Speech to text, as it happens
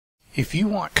If you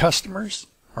want customers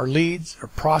or leads or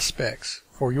prospects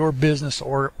for your business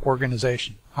or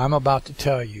organization, I'm about to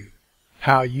tell you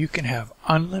how you can have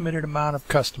unlimited amount of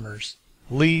customers,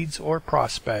 leads or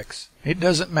prospects. It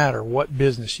doesn't matter what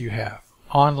business you have,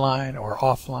 online or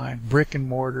offline, brick and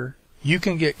mortar. You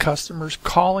can get customers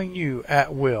calling you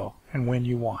at will and when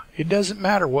you want. It doesn't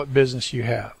matter what business you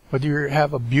have, whether you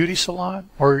have a beauty salon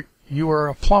or you are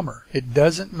a plumber. It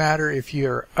doesn't matter if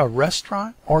you're a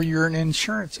restaurant or you're an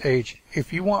insurance agent.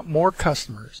 If you want more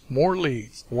customers, more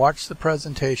leads, watch the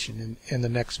presentation in the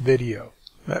next video.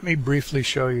 Let me briefly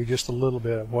show you just a little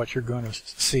bit of what you're going to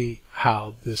see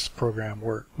how this program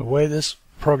works. The way this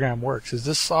program works is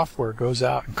this software goes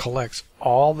out and collects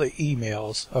all the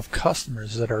emails of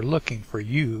customers that are looking for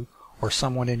you or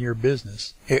someone in your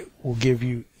business. It will give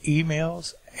you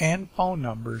emails and phone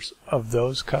numbers of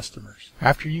those customers.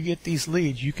 After you get these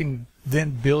leads, you can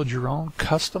then build your own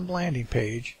custom landing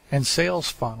page and sales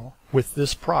funnel with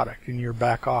this product in your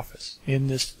back office. In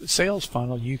this sales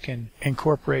funnel, you can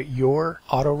incorporate your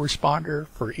autoresponder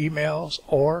for emails,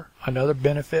 or another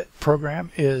benefit program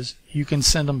is you can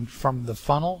send them from the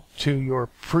funnel to your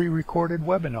pre-recorded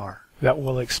webinar that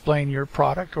will explain your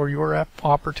product or your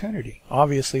opportunity.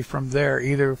 Obviously from there,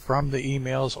 either from the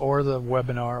emails or the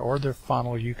webinar or the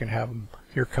funnel, you can have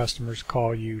your customers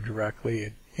call you directly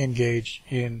and engage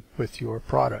in with your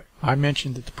product. I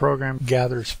mentioned that the program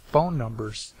gathers phone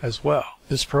numbers as well.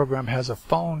 This program has a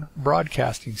phone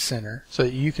broadcasting center so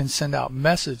that you can send out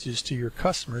messages to your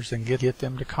customers and get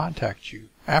them to contact you.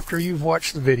 After you've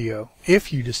watched the video,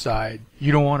 if you decide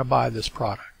you don't want to buy this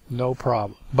product, no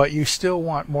problem, but you still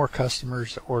want more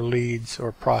customers or leads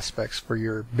or prospects for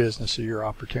your business or your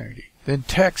opportunity, then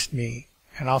text me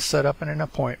and I'll set up an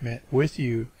appointment with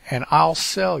you and I'll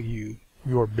sell you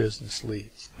your business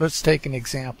leads. Let's take an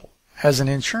example. As an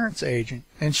insurance agent,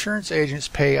 insurance agents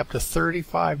pay up to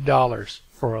 $35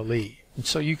 for a lead. And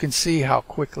so you can see how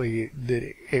quickly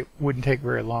that it wouldn't take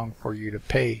very long for you to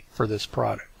pay for this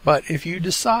product. But if you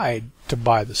decide to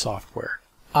buy the software,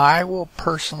 I will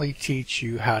personally teach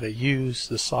you how to use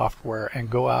the software and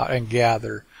go out and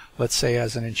gather. Let's say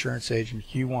as an insurance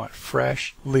agent, you want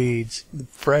fresh leads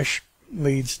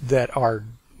that are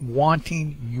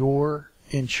wanting your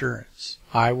insurance.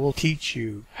 I will teach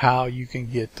you how you can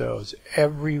get those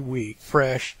every week,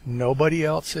 fresh. Nobody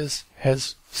else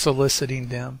has soliciting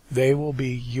them. They will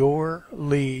be your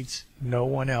leads, no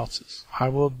one else's. I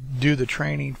will do the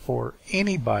training for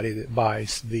anybody that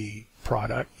buys the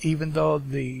product, even though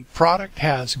the product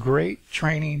has great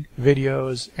training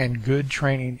videos and good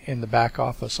training in the back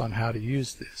office on how to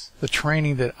use this. The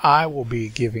training that I will be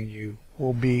giving you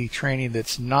will be training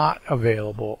that's not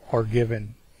available or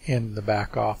given in the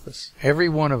back office. Every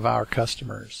one of our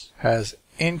customers has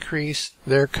increased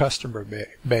their customer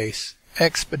base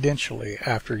exponentially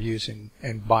after using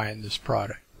and buying this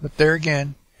product. But there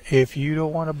again, if you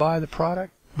don't want to buy the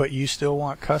product, but you still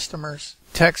want customers,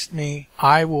 text me.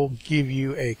 I will give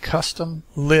you a custom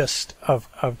list of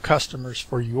customers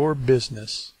for your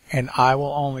business, and I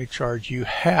will only charge you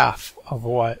half of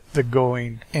what the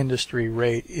going industry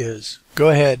rate is. Go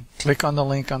ahead, click on the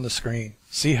link on the screen,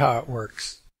 see how it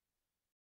works.